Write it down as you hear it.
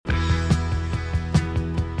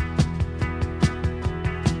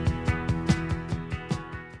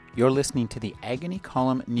You're listening to the Agony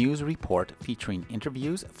Column News Report featuring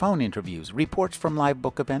interviews, phone interviews, reports from live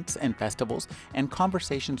book events and festivals, and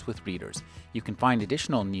conversations with readers. You can find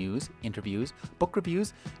additional news, interviews, book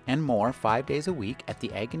reviews, and more 5 days a week at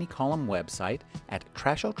the Agony Column website at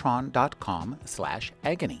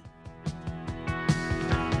trashotron.com/agony.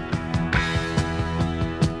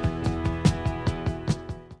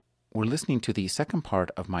 We're listening to the second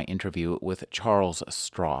part of my interview with Charles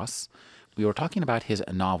Stross. We were talking about his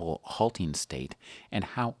novel Halting State and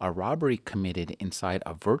how a robbery committed inside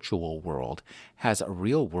a virtual world has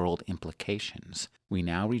real-world implications. We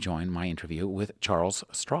now rejoin my interview with Charles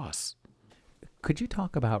Stross. Could you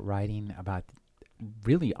talk about writing about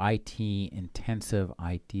really IT-intensive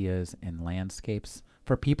ideas and landscapes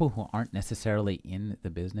for people who aren't necessarily in the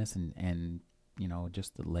business and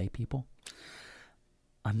just the lay people?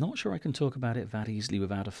 I'm not sure I can talk about it that easily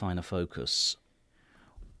without a finer focus.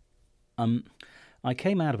 I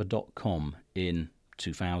came out of a dot-com in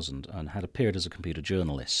 2000 and had appeared as a computer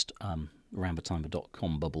journalist around the time the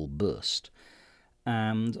dot-com bubble burst.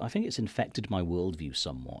 And I think it's infected my worldview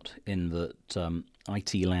somewhat in that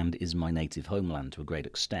IT land is my native homeland to a great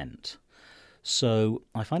extent. So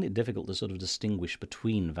I find it difficult to sort of distinguish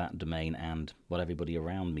between that domain and what everybody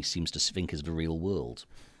around me seems to think is the real world.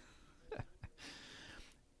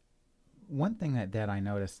 One thing that I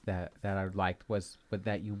noticed that I liked was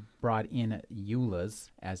that you brought in EULAs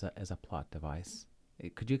as a plot device.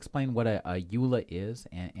 Could you explain what a EULA is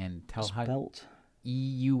and tell Spelt? how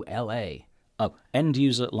EULA? Oh, End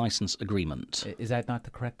User License Agreement. Is that not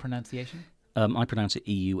the correct pronunciation? I pronounce it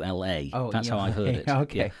EULA. Oh, that's how I've heard it.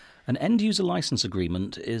 Okay. Yeah. An end-user license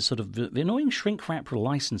agreement is sort of the annoying shrink-wrap for a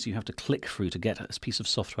license you have to click through to get a piece of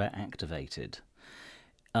software activated.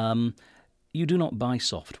 You do not buy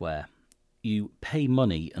software. You pay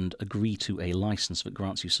money and agree to a license that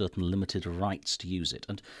grants you certain limited rights to use it.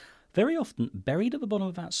 And very often, buried at the bottom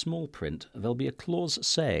of that small print, there'll be a clause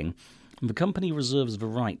saying, the company reserves the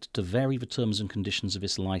right to vary the terms and conditions of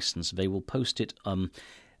its license. They will post it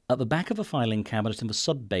at the back of a filing cabinet in the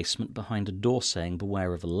sub-basement behind a door saying,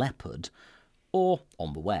 beware of a leopard, or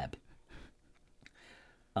on the web.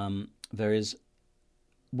 There is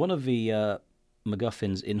one of the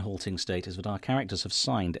MacGuffins in Halting State is that our characters have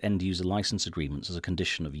signed end-user license agreements as a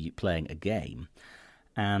condition of playing a game,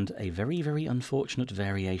 and a very, very unfortunate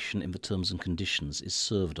variation in the terms and conditions is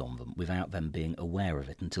served on them without them being aware of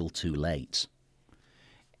it until too late.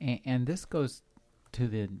 And this goes to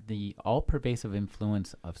the all-pervasive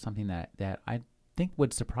influence of something that I think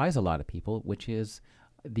would surprise a lot of people, which is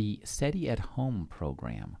the SETI at Home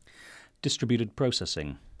program. Distributed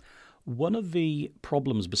processing. One of the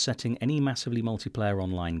problems besetting any massively multiplayer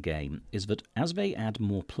online game is that as they add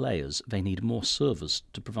more players, they need more servers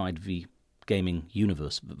to provide the gaming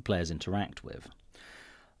universe that the players interact with.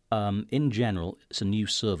 In general, it's a new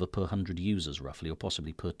server per 100 users, roughly, or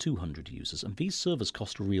possibly per 200 users, and these servers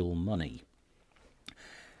cost real money.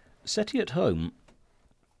 SETI at Home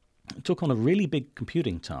took on a really big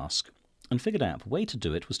computing task and figured out the way to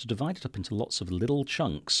do it was to divide it up into lots of little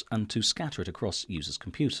chunks and to scatter it across users'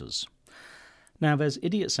 computers. Now, there's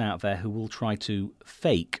idiots out there who will try to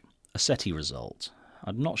fake a SETI result.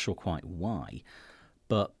 I'm not sure quite why,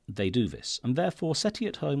 but they do this. And therefore, SETI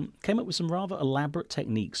at Home came up with some rather elaborate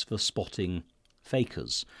techniques for spotting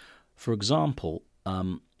fakers. For example,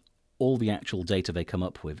 all the actual data they come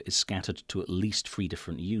up with is scattered to at least 3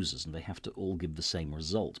 different users, and they have to all give the same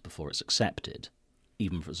result before it's accepted,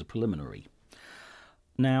 even as a preliminary.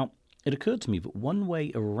 Now, it occurred to me that one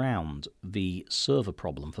way around the server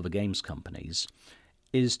problem for the games companies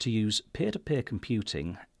is to use peer-to-peer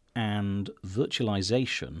computing and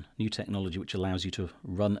virtualization, new technology which allows you to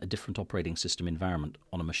run a different operating system environment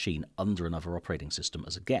on a machine under another operating system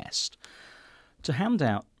as a guest, to hand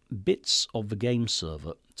out bits of the game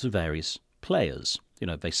server to various players.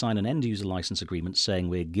 They sign an end-user license agreement saying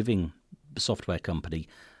we're giving the software company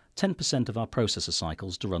 10% of our processor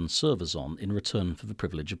cycles to run servers on in return for the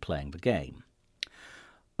privilege of playing the game.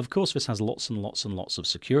 Of course, this has lots and lots and lots of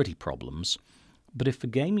security problems, but if the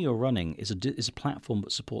game you're running is a platform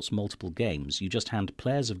that supports multiple games, you just hand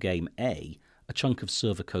players of game A a chunk of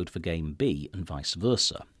server code for game B and vice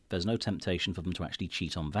versa. There's no temptation for them to actually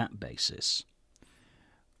cheat on that basis.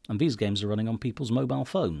 And these games are running on people's mobile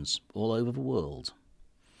phones all over the world.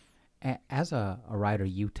 As a writer,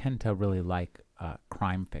 you tend to really like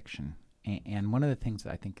crime fiction. And one of the things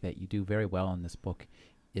that I think that you do very well in this book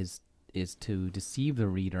is to deceive the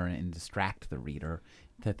reader and distract the reader,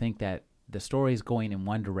 to think that the story is going in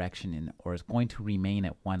one direction or is going to remain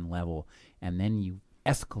at one level, and then you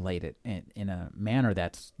escalate it in a manner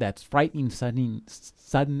that's frightening, sudden,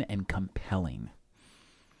 and compelling.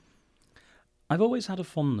 I've always had a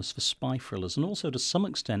fondness for spy thrillers and also to some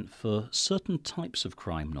extent for certain types of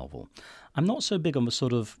crime novel. I'm not so big on the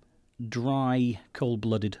sort of dry,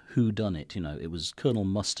 cold-blooded whodunit, it was Colonel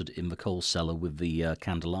Mustard in the coal cellar with the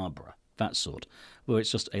candelabra, that sort, where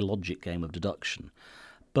it's just a logic game of deduction.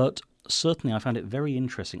 But certainly I found it very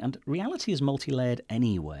interesting, and reality is multi-layered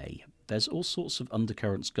anyway. There's all sorts of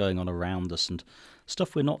undercurrents going on around us and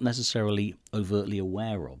stuff we're not necessarily overtly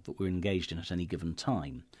aware of that we're engaged in at any given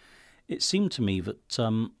time. It seemed to me that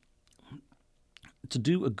to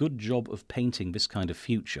do a good job of painting this kind of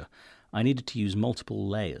future, I needed to use multiple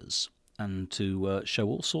layers and to show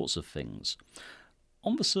all sorts of things.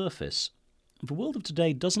 On the surface, the world of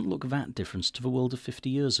today doesn't look that different to the world of 50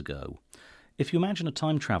 years ago. If you imagine a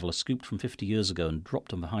time traveller scooped from 50 years ago and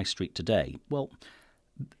dropped on the high street today,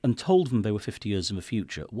 and told them they were 50 years in the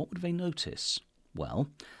future, what would they notice? Well,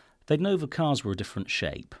 they'd know the cars were a different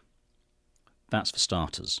shape. That's for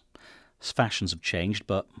starters. Fashions have changed,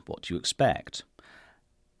 but what do you expect?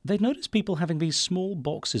 They'd notice people having these small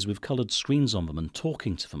boxes with coloured screens on them and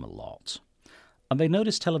talking to them a lot. And they'd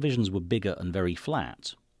notice televisions were bigger and very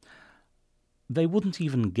flat. They wouldn't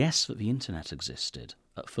even guess that the internet existed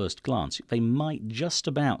at first glance. They might just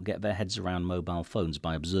about get their heads around mobile phones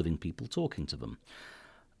by observing people talking to them.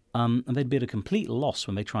 And they'd be at a complete loss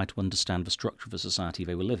when they tried to understand the structure of the society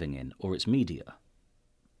they were living in, or its media.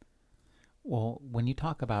 Well, when you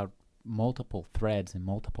talk about multiple threads and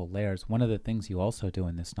multiple layers, one of the things you also do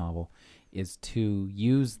in this novel is to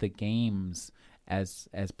use the games as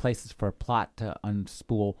places for plot to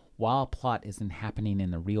unspool while plot isn't happening in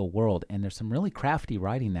the real world. And there's some really crafty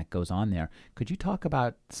writing that goes on there. Could you talk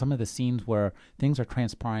about some of the scenes where things are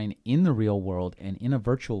transpiring in the real world and in a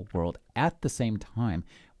virtual world at the same time?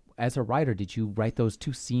 As a writer, did you write those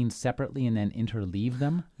two scenes separately and then interleave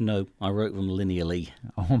them? No, I wrote them linearly.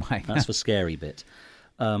 Oh my God. That's the scary bit.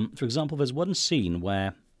 For example, there's one scene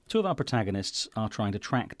where two of our protagonists are trying to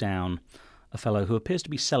track down a fellow who appears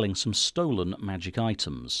to be selling some stolen magic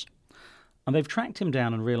items. And they've tracked him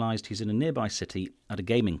down and realised he's in a nearby city at a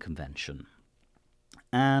gaming convention.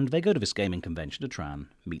 And they go to this gaming convention to try and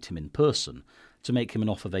meet him in person, to make him an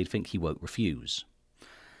offer they think he won't refuse.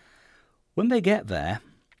 When they get there,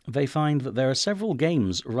 they find that there are several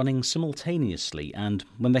games running simultaneously, and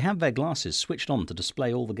when they have their glasses switched on to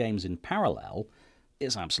display all the games in parallel,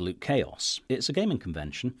 it's absolute chaos. It's a gaming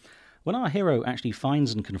convention. When our hero actually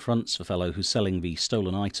finds and confronts the fellow who's selling the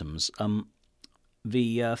stolen items,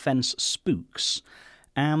 the fence spooks,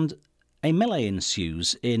 and a melee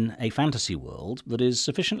ensues in a fantasy world that is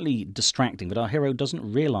sufficiently distracting that our hero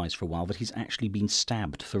doesn't realise for a while that he's actually been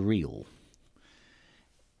stabbed for real.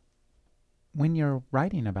 When you're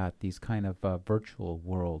writing about these kind of virtual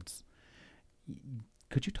worlds,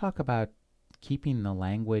 could you talk about keeping the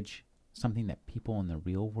language something that people in the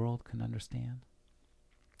real world can understand?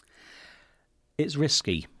 It's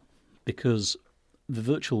risky because the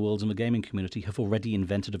virtual worlds and the gaming community have already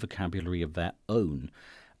invented a vocabulary of their own.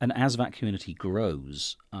 And as that community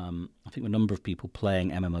grows, I think the number of people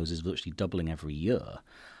playing MMOs is virtually doubling every year.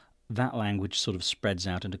 That language sort of spreads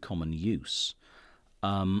out into common use.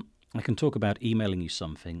 I can talk about emailing you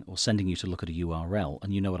something or sending you to look at a URL,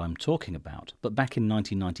 and you know what I'm talking about. But back in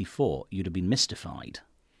 1994, you'd have been mystified.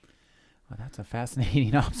 Well, that's a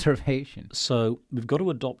fascinating observation. So we've got to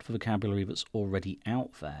adopt the vocabulary that's already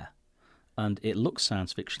out there. And it looks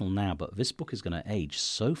science fictional now, but this book is going to age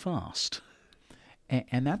so fast.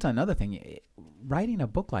 And that's another thing. Writing a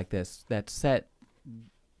book like this that's set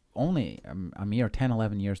only a mere 10,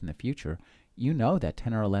 11 years in the future, you know that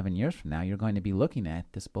 10 or 11 years from now, you're going to be looking at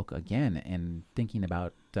this book again and thinking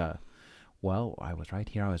about, I was right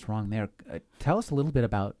here, I was wrong there. Tell us a little bit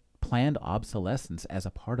about planned obsolescence as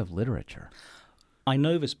a part of literature. I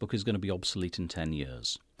know this book is going to be obsolete in 10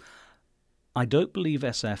 years. I don't believe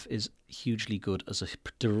SF is hugely good as a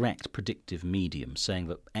direct predictive medium, saying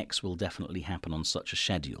that X will definitely happen on such a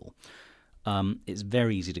schedule. It's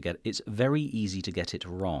very easy to get it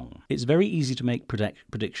wrong. It's very easy to make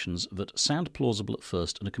predictions that sound plausible at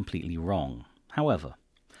first and are completely wrong. However,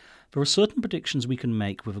 there are certain predictions we can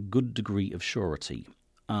make with a good degree of surety.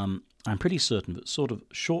 I'm pretty certain that sort of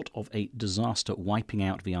short of a disaster wiping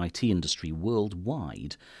out the IT industry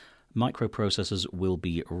worldwide, microprocessors will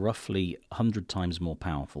be roughly 100 times more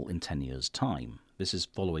powerful in 10 years' time. This is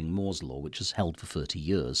following Moore's law, which has held for 30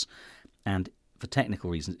 years, and for technical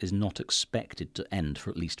reasons is not expected to end for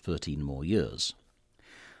at least 13 more years.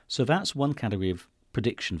 So that's one category of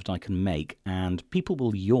prediction that I can make, and people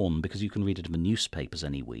will yawn because you can read it in the newspapers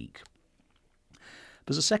any week.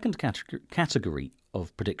 There's a second category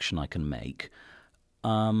of prediction I can make,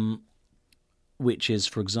 which is,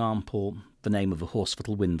 for example, the name of a horse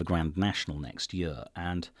that'll win the Grand National next year.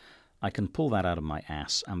 And I can pull that out of my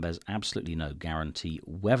ass, and there's absolutely no guarantee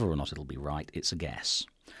whether or not it'll be right. It's a guess.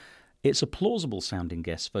 It's a plausible-sounding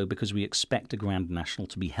guess, though, because we expect a Grand National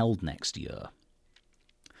to be held next year.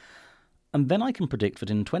 And then I can predict that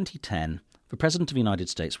in 2010, the President of the United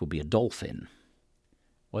States will be a dolphin.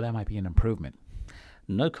 Well, that might be an improvement.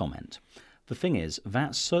 No comment. The thing is,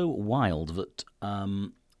 that's so wild that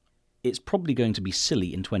it's probably going to be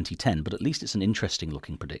silly in 2010, but at least it's an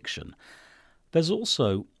interesting-looking prediction. There's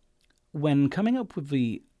also, when coming up with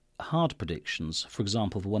the hard predictions, for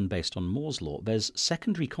example, the one based on Moore's law, there's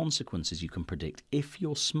secondary consequences you can predict if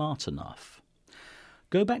you're smart enough.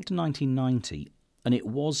 Go back to 1990, and it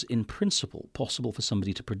was, in principle, possible for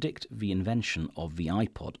somebody to predict the invention of the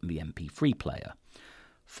iPod and the MP3 player.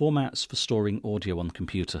 Formats for storing audio on the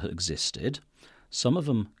computer had existed. Some of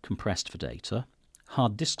them compressed for data.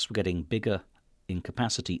 Hard disks were getting bigger in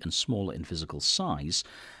capacity and smaller in physical size,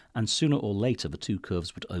 and sooner or later the two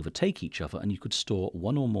curves would overtake each other and you could store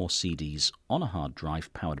one or more CDs on a hard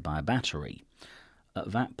drive powered by a battery.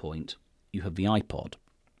 At that point, you have the iPod.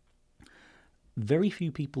 Very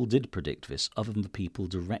few people did predict this, other than the people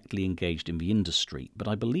directly engaged in the industry, but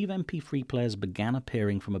I believe MP3 players began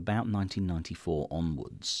appearing from about 1994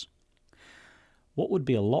 onwards. What would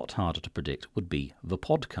be a lot harder to predict would be the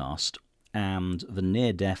podcast and the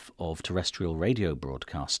near death of terrestrial radio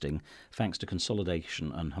broadcasting, thanks to consolidation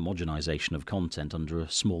and homogenization of content under a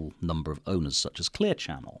small number of owners such as Clear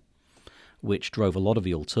Channel, which drove a lot of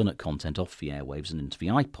the alternate content off the airwaves and into the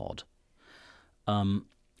iPod.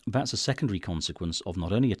 That's a secondary consequence of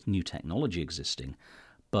not only a new technology existing,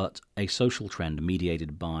 but a social trend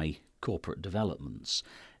mediated by corporate developments.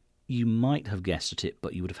 You might have guessed at it,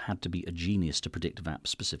 but you would have had to be a genius to predict that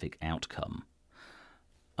specific outcome.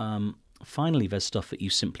 Finally, there's stuff that you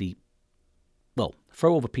simply,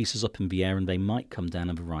 throw all the pieces up in the air and they might come down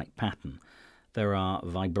in the right pattern. There are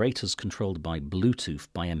vibrators controlled by Bluetooth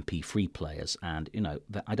by MP3 players, and,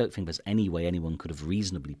 I don't think there's any way anyone could have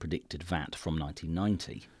reasonably predicted that from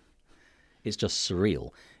 1990. It's just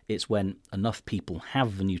surreal. It's when enough people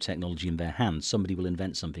have the new technology in their hands, somebody will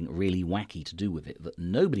invent something really wacky to do with it that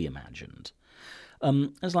nobody imagined.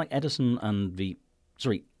 It's like Edison and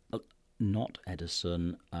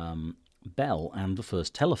Bell and the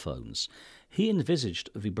first telephones. He envisaged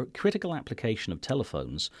the critical application of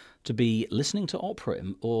telephones to be listening to opera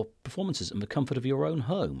or performances in the comfort of your own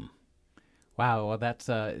home. Wow, well, that's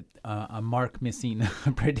a mark missing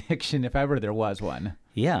prediction, if ever there was one.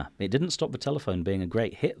 Yeah, it didn't stop the telephone being a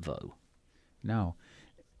great hit, though. No.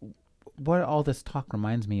 What all this talk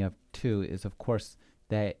reminds me of, too, is, of course,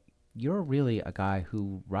 that you're really a guy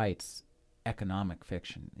who writes economic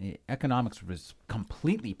fiction. Economics was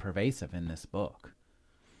completely pervasive in this book.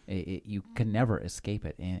 You can never escape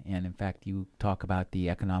it. And in fact, you talk about the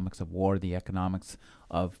economics of war, the economics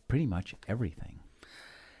of pretty much everything.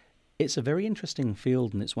 It's a very interesting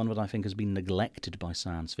field, and it's one that I think has been neglected by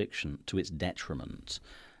science fiction to its detriment.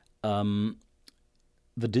 The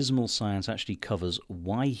dismal science actually covers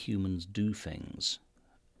why humans do things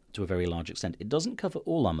to a very large extent. It doesn't cover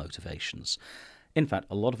all our motivations. In fact,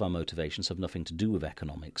 a lot of our motivations have nothing to do with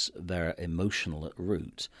economics. They're emotional at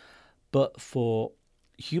root. But for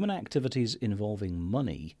human activities involving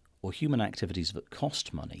money, or human activities that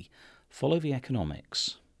cost money, follow the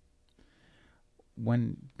economics.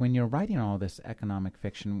 When you're writing all this economic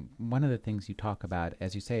fiction, one of the things you talk about,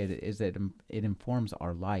 as you say, is that it informs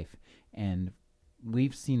our life. And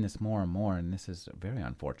we've seen this more and more, and this is very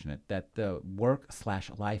unfortunate, that the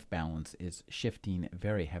work/life balance is shifting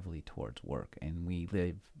very heavily towards work. And we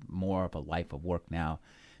live more of a life of work now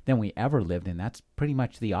than we ever lived, and that's pretty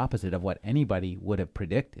much the opposite of what anybody would have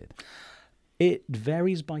predicted. It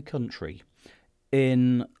varies by country.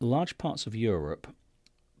 In large parts of Europe,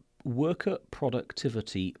 worker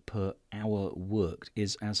productivity per hour worked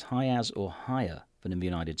is as high as or higher than in the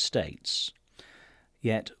United States.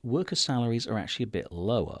 Yet worker salaries are actually a bit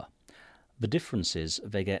lower. The difference is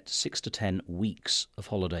they get 6 to 10 weeks of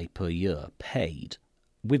holiday per year paid,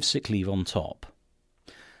 with sick leave on top.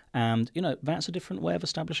 And, that's a different way of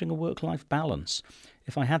establishing a work-life balance.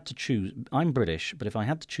 If I had to choose, I'm British, but if I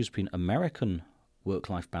had to choose between American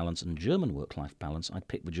work-life balance and German work-life balance, I'd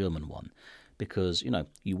pick the German one. Because,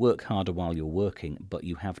 you work harder while you're working, but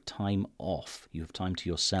you have time off. You have time to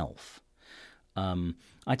yourself.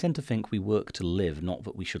 I tend to think we work to live, not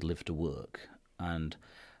that we should live to work. And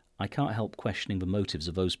I can't help questioning the motives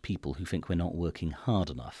of those people who think we're not working hard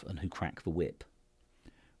enough and who crack the whip.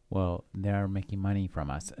 Well, they're making money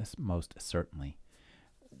from us, most certainly.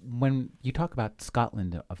 when you talk about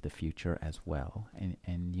Scotland of the future as well,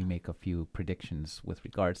 and you make a few predictions with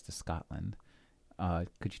regards to Scotland,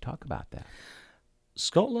 could you talk about that?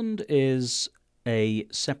 Scotland is a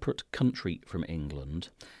separate country from England.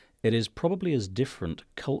 It is probably as different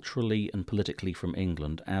culturally and politically from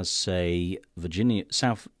England as, say, Virginia,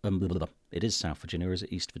 it is South Virginia, or is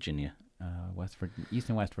it East Virginia? East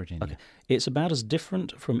and West Virginia. Okay. It's about as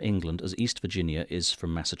different from England as East Virginia is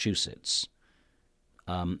from Massachusetts.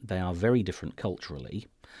 They are very different culturally.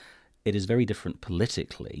 It is very different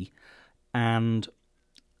politically. And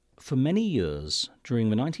for many years,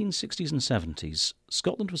 during the 1960s and 70s,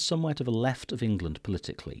 Scotland was somewhere to the left of England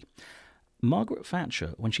politically. Margaret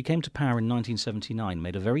Thatcher, when she came to power in 1979,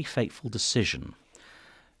 made a very fateful decision.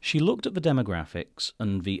 She looked at the demographics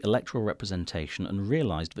and the electoral representation and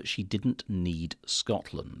realised that she didn't need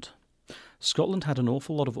Scotland. Scotland had an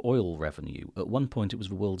awful lot of oil revenue. At one point it was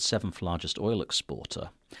the world's 7th largest oil exporter.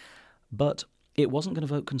 But it wasn't going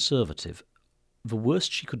to vote Conservative. The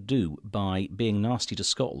worst she could do by being nasty to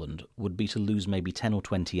Scotland would be to lose maybe 10 or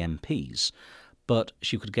 20 MPs, but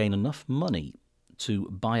she could gain enough money to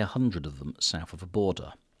buy 100 of them south of the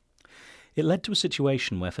border. It led to a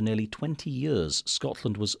situation where for nearly 20 years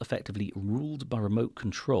Scotland was effectively ruled by remote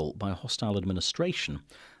control by a hostile administration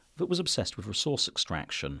that was obsessed with resource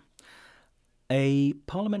extraction. A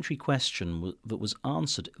parliamentary question that was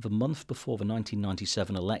answered the month before the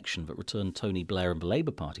 1997 election that returned Tony Blair and the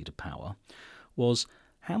Labour Party to power was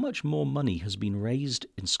how much more money has been raised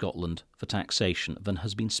in Scotland for taxation than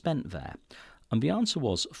has been spent there. And the answer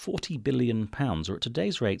was £40 billion, or at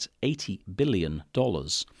today's rates, $80 billion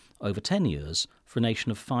over 10 years for a nation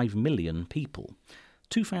of 5 million people.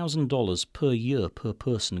 $2,000 per year per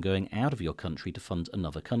person going out of your country to fund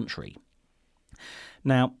another country.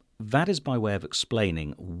 Now, that is by way of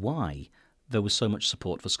explaining why there was so much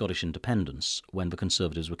support for Scottish independence when the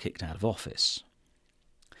Conservatives were kicked out of office.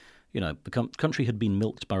 You know, the country had been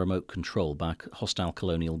milked by remote control by a hostile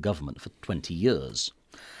colonial government for 20 years.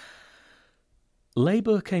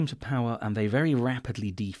 Labour came to power and they very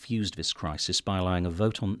rapidly defused this crisis by allowing a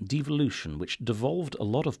vote on devolution, which devolved a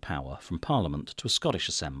lot of power from Parliament to a Scottish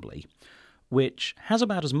Assembly, which has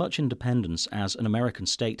about as much independence as an American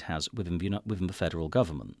state has within the federal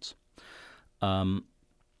government. Now,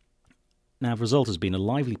 the result has been a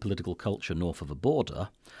lively political culture north of the border,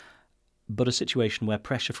 but a situation where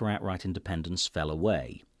pressure for outright independence fell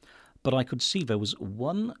away. But I could see there was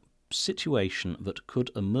one situation that could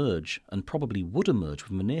emerge, and probably would emerge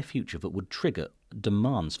within the near future, that would trigger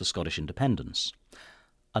demands for Scottish independence.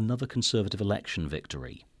 Another Conservative election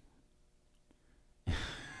victory.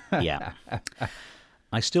 Yeah.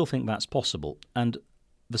 I still think that's possible. And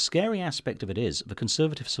the scary aspect of it is the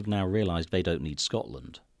Conservatives have now realised they don't need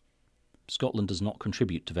Scotland. Scotland does not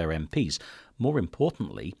contribute to their MPs. More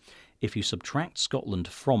importantly, if you subtract Scotland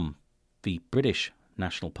from the British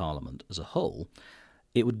National Parliament as a whole,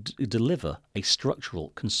 it would deliver a structural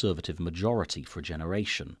Conservative majority for a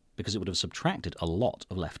generation, because it would have subtracted a lot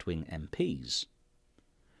of left-wing MPs.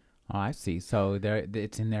 Oh, I see. So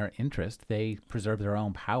it's in their interest. They preserve their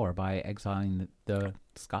own power by exiling the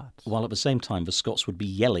Scots. While at the same time, the Scots would be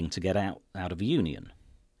yelling to get out of the Union.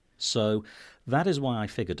 So that is why I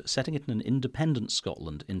figured setting it in an independent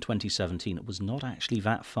Scotland in 2017 was not actually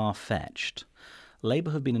that far-fetched.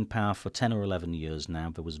 Labour have been in power for 10 or 11 years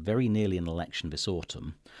now. There was very nearly an election this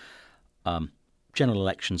autumn. General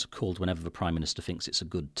elections are called whenever the Prime Minister thinks it's a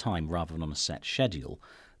good time rather than on a set schedule.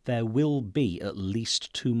 There will be at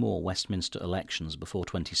least 2 more Westminster elections before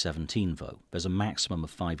 2017, though. There's a maximum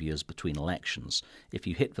of 5 years between elections. If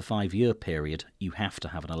you hit the 5-year period, you have to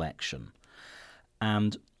have an election.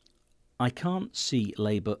 And I can't see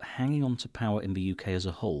Labour hanging on to power in the UK as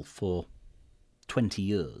a whole for 20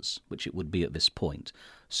 years, which it would be at this point.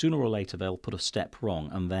 Sooner or later they'll put a step wrong,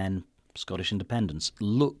 and then Scottish independence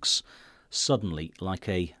looks suddenly like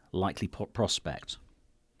a likely prospect,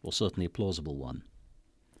 or certainly a plausible one.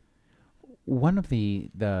 One of the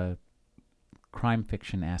crime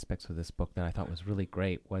fiction aspects of this book that I thought was really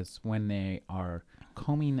great was when they are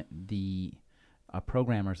combing the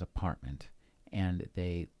programmer's apartment, and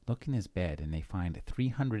they look in his bed and they find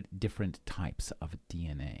 300 different types of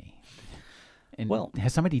DNA. And well,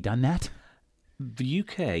 has somebody done that? The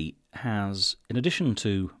UK has, in addition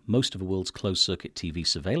to most of the world's closed-circuit TV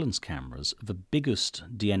surveillance cameras, the biggest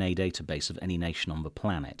DNA database of any nation on the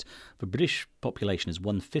planet. The British population is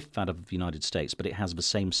 1/5 that of the United States, but it has the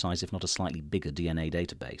same size, if not a slightly bigger, DNA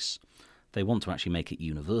database. They want to actually make it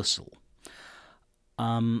universal.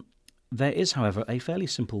 There is, however, a fairly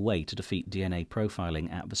simple way to defeat DNA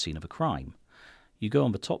profiling at the scene of a crime. You go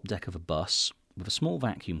on the top deck of a bus, with a small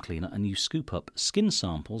vacuum cleaner and you scoop up skin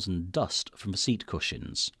samples and dust from the seat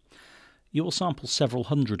cushions. You will sample several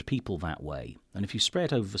hundred people that way, and if you spray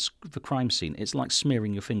it over the crime scene, it's like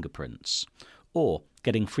smearing your fingerprints, or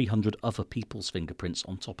getting 300 other people's fingerprints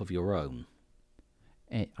on top of your own.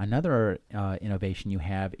 Another innovation you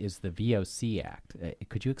have is the VOC Act.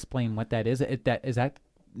 Could you explain what that is? Is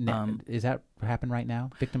that happen right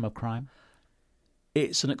now? Victim of crime?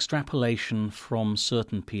 It's an extrapolation from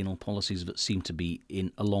certain penal policies that seem to be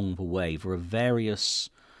along the way. There are various...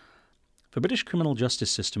 The British criminal justice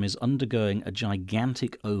system is undergoing a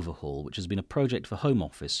gigantic overhaul, which has been a project the Home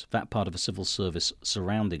Office, that part of the civil service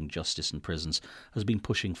surrounding justice and prisons, has been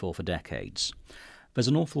pushing for decades. There's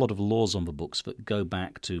an awful lot of laws on the books that go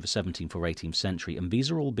back to the 17th or 18th century, and these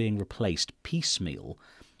are all being replaced piecemeal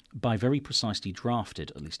by very precisely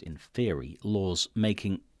drafted, at least in theory, laws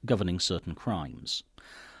governing certain crimes.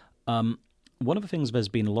 One of the things there's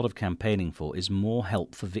been a lot of campaigning for is more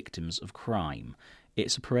help for victims of crime.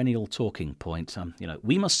 It's a perennial talking point.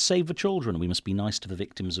 We must save the children, we must be nice to the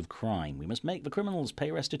victims of crime, we must make the criminals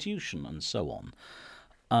pay restitution, and so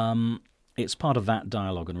on. It's part of that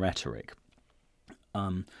dialogue and rhetoric.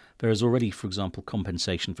 There is already, for example,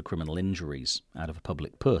 compensation for criminal injuries out of a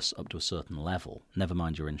public purse up to a certain level, never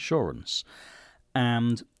mind your insurance.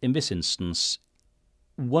 And in this instance,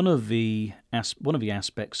 one of the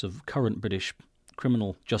aspects of current British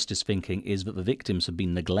criminal justice thinking is that the victims have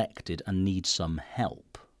been neglected and need some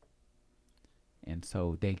help. And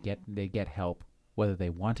so they get help whether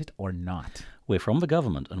they want it or not. We're from the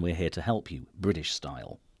government and we're here to help you, British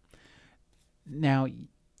style. Now,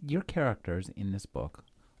 your characters in this book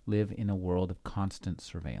live in a world of constant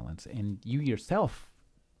surveillance, and you yourself,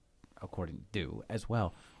 according do as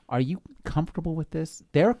well. Are you comfortable with this?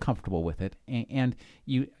 They're comfortable with it, and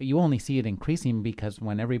you only see it increasing because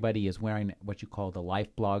when everybody is wearing what you call the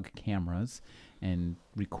life blog cameras and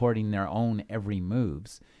recording their own every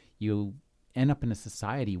moves, you end up in a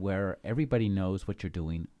society where everybody knows what you're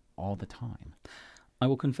doing all the time. I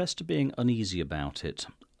will confess to being uneasy about it.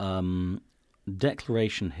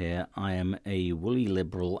 Declaration here, I am a woolly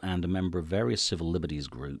liberal and a member of various civil liberties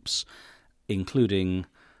groups, including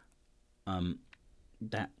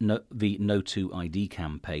the No to ID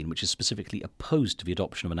campaign, which is specifically opposed to the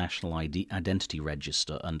adoption of a national identity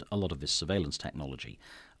register and a lot of this surveillance technology.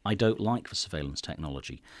 I don't like the surveillance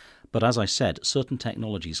technology. But as I said, certain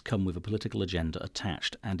technologies come with a political agenda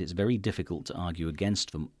attached, and it's very difficult to argue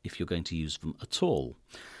against them if you're going to use them at all.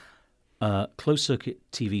 Closed-circuit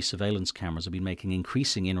TV surveillance cameras have been making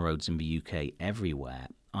increasing inroads in the UK everywhere.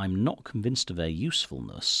 I'm not convinced of their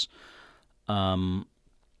usefulness.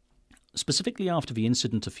 Specifically after the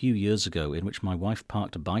incident a few years ago in which my wife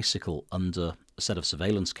parked a bicycle under a set of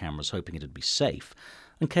surveillance cameras hoping it would be safe,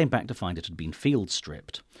 and came back to find it had been field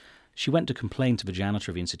stripped. She went to complain to the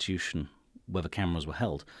janitor of the institution where the cameras were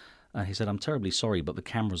held, and he said, "I'm terribly sorry, but the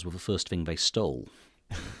cameras were the first thing they stole."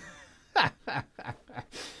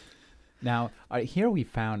 Now, here we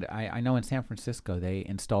found, I know in San Francisco they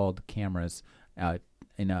installed cameras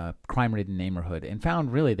in a crime-ridden neighborhood and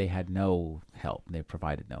found really they had no help. They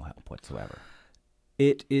provided no help whatsoever.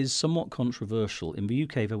 It is somewhat controversial. In the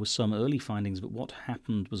UK, there were some early findings, but what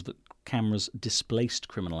happened was that cameras displaced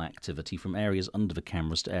criminal activity from areas under the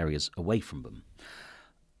cameras to areas away from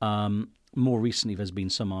them. More recently, there's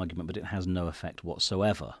been some argument, but it has no effect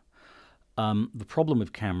whatsoever. The problem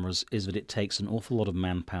with cameras is that it takes an awful lot of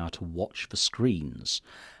manpower to watch the screens.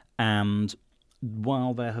 And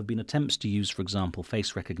while there have been attempts to use, for example,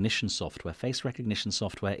 face recognition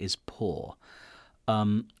software is poor.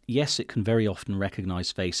 Yes, it can very often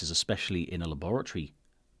recognize faces, especially in a laboratory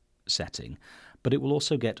setting, but it will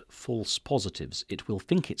also get false positives. It will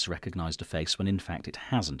think it's recognized a face when in fact it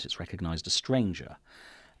hasn't. It's recognized a stranger.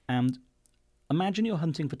 And imagine you're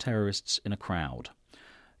hunting for terrorists in a crowd.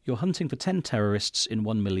 You're hunting for 10 terrorists in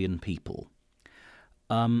 1 million people.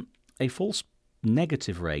 A false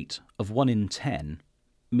negative rate of 1 in 10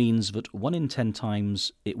 means that 1 in 10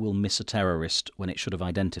 times it will miss a terrorist when it should have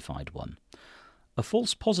identified one. A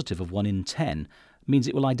false positive of 1 in 10 means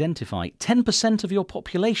it will identify 10% of your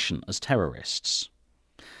population as terrorists.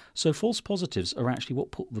 So false positives are actually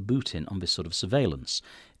what put the boot in on this sort of surveillance.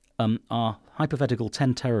 Our hypothetical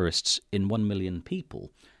 10 terrorists in 1 million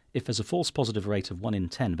people, if there's a false positive rate of 1 in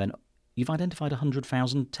 10, then you've identified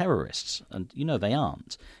 100,000 terrorists, and you know they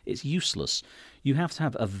aren't. It's useless. You have to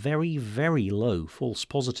have a very, very low false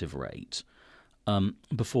positive rate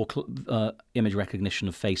before image recognition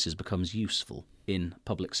of faces becomes useful in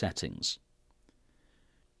public settings.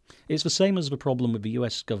 It's the same as the problem with the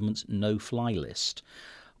US government's no-fly list,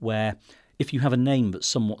 where if you have a name that's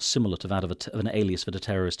somewhat similar to that of an alias that a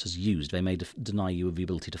terrorist has used, they may deny you of the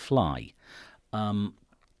ability to fly.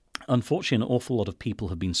 Unfortunately, an awful lot of people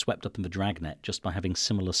have been swept up in the dragnet just by having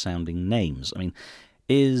similar-sounding names. I mean,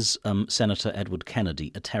 is Senator Edward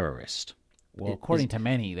Kennedy a terrorist? Well, according to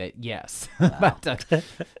many, that yes. Wow. But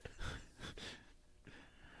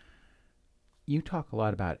you talk a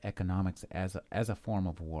lot about economics as a form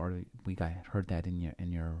of war. We heard that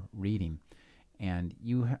in your reading, and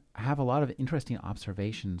you have a lot of interesting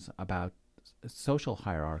observations about social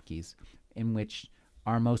hierarchies in which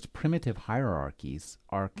our most primitive hierarchies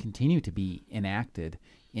continue to be enacted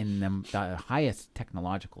in the highest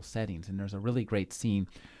technological settings. And there's a really great scene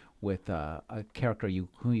with a character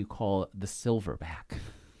who you call the Silverback.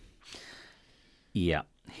 Yeah,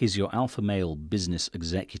 he's your alpha male business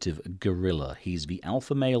executive gorilla. He's the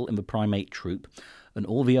alpha male in the primate troop, and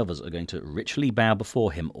all the others are going to richly bow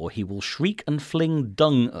before him, or he will shriek and fling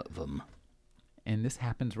dung at them. And this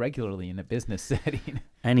happens regularly in a business setting.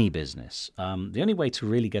 Any business. The only way to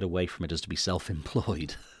really get away from it is to be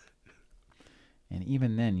self-employed. And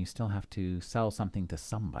even then, you still have to sell something to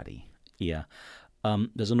somebody. Yeah.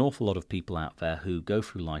 There's an awful lot of people out there who go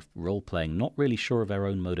through life role-playing, not really sure of their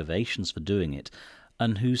own motivations for doing it,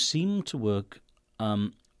 and who seem to work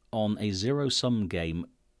on a zero-sum game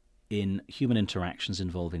in human interactions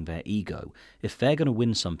involving their ego. If they're going to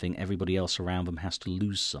win something, everybody else around them has to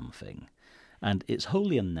lose something. And it's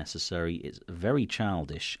wholly unnecessary, it's very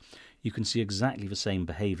childish. You can see exactly the same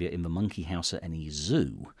behaviour in the monkey house at any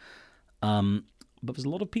zoo. But there's a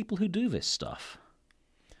lot of people who do this stuff.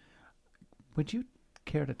 Would you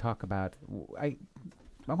care to talk about... I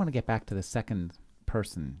want to get back to the second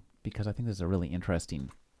person, because I think this is a really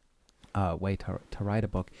interesting way to write a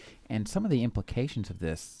book. And some of the implications of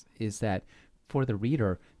this is that for the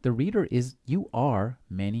reader is... You are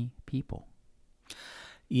many people.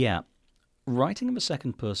 Yeah. Writing in the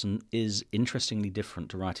second person is interestingly different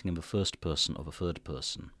to writing in the first person or the third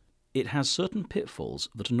person. It has certain pitfalls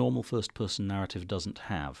that a normal first-person narrative doesn't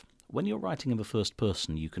have. When you're writing in the first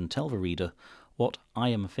person, you can tell the reader what I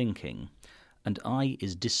am thinking, and I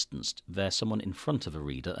is distanced. There's someone in front of a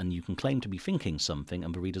reader, and you can claim to be thinking something,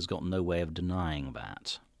 and the reader's got no way of denying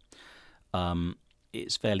that.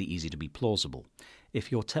 It's fairly easy to be plausible.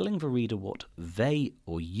 If you're telling the reader what they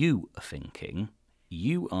or you are thinking...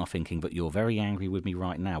 You are thinking that you're very angry with me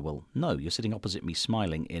right now. Well, no, you're sitting opposite me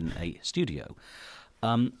smiling in a studio.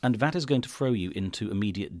 And that is going to throw you into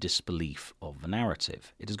immediate disbelief of the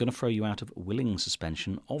narrative. It is going to throw you out of willing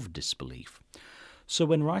suspension of disbelief. So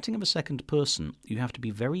when writing in the second person, you have to be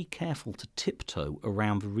very careful to tiptoe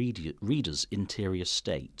around the reader's interior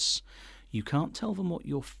states. You can't tell them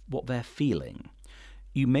what they're feeling.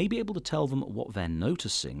 You may be able to tell them what they're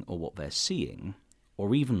noticing or what they're seeing,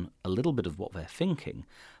 or even a little bit of what they're thinking,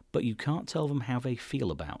 but you can't tell them how they feel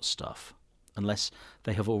about stuff, unless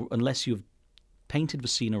you've painted the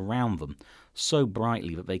scene around them so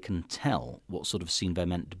brightly that they can tell what sort of scene they're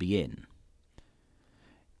meant to be in.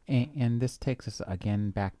 And this takes us again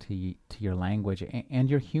back to your language and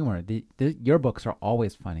your humor. Your books are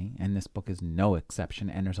always funny, and this book is no exception,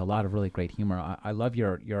 and there's a lot of really great humor. I love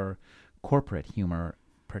your corporate humor,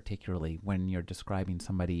 particularly when you're describing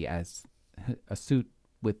somebody as a suit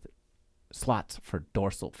with slots for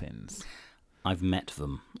dorsal fins. I've met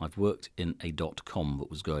them. I've worked in a .com that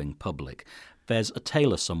was going public. There's a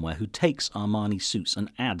tailor somewhere who takes Armani suits and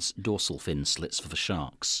adds dorsal fin slits for the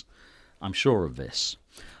sharks. I'm sure of this.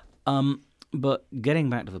 But getting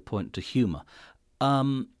back to the point to humour,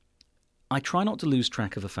 I try not to lose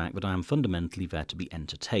track of the fact that I am fundamentally there to be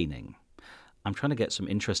entertaining. I'm trying to get some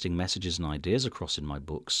interesting messages and ideas across in my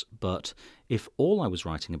books, but if all I was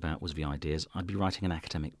writing about was the ideas, I'd be writing an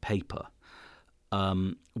academic paper.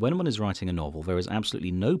 When one is writing a novel, there is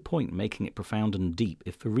absolutely no point making it profound and deep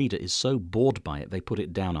if the reader is so bored by it they put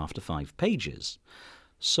it down after 5 pages.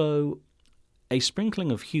 So a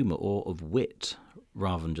sprinkling of humour or of wit,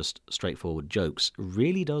 rather than just straightforward jokes,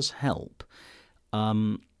 really does help.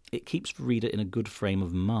 It keeps the reader in a good frame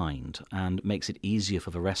of mind and makes it easier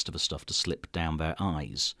for the rest of the stuff to slip down their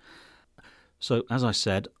eyes. So, as I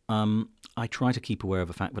said, I try to keep aware of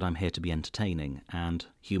the fact that I'm here to be entertaining, and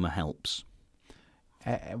humour helps.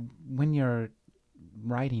 When you're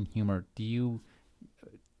writing humor, does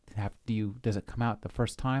it come out the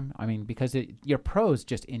first time? I mean, because your prose,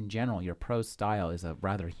 just in general, your prose style is a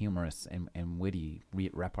rather humorous and witty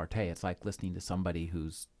repartee. It's like listening to somebody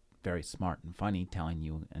who's very smart and funny telling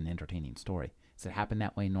you an entertaining story. Does it happen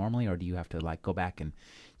that way normally, or do you have to go back and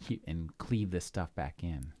cleave this stuff back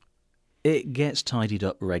in? It gets tidied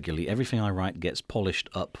up regularly. Everything I write gets polished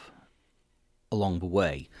up along the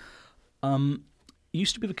way. It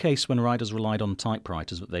used to be the case when writers relied on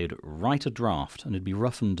typewriters that they'd write a draft and it'd be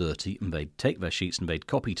rough and dirty, and they'd take their sheets and they'd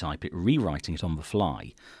copy type it, rewriting it on the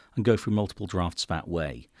fly, and go through multiple drafts that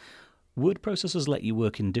way. Word processors let you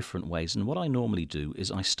work in different ways, and what I normally do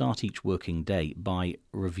is I start each working day by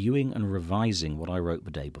reviewing and revising what I wrote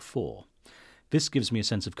the day before. This gives me a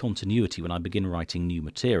sense of continuity when I begin writing new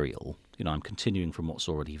material. I'm continuing from what's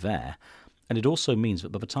already there. And it also means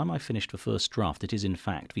that by the time I finished the first draft, it is in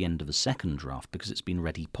fact the end of the second draft because it's been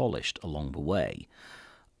ready polished along the way.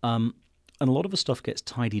 And a lot of the stuff gets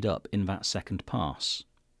tidied up in that second pass.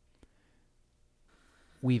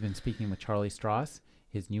 We've been speaking with Charlie Stross.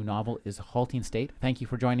 His new novel is Halting State. Thank you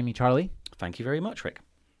for joining me, Charlie. Thank you very much, Rick.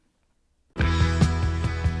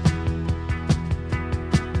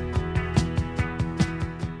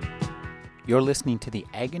 You're listening to the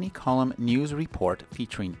Agony Column News Report,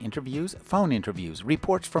 featuring interviews, phone interviews,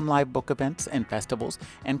 reports from live book events and festivals,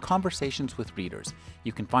 and conversations with readers.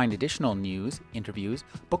 You can find additional news, interviews,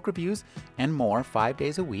 book reviews, and more 5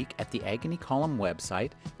 days a week at the Agony Column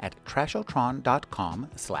website at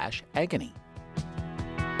trashotron.com/agony.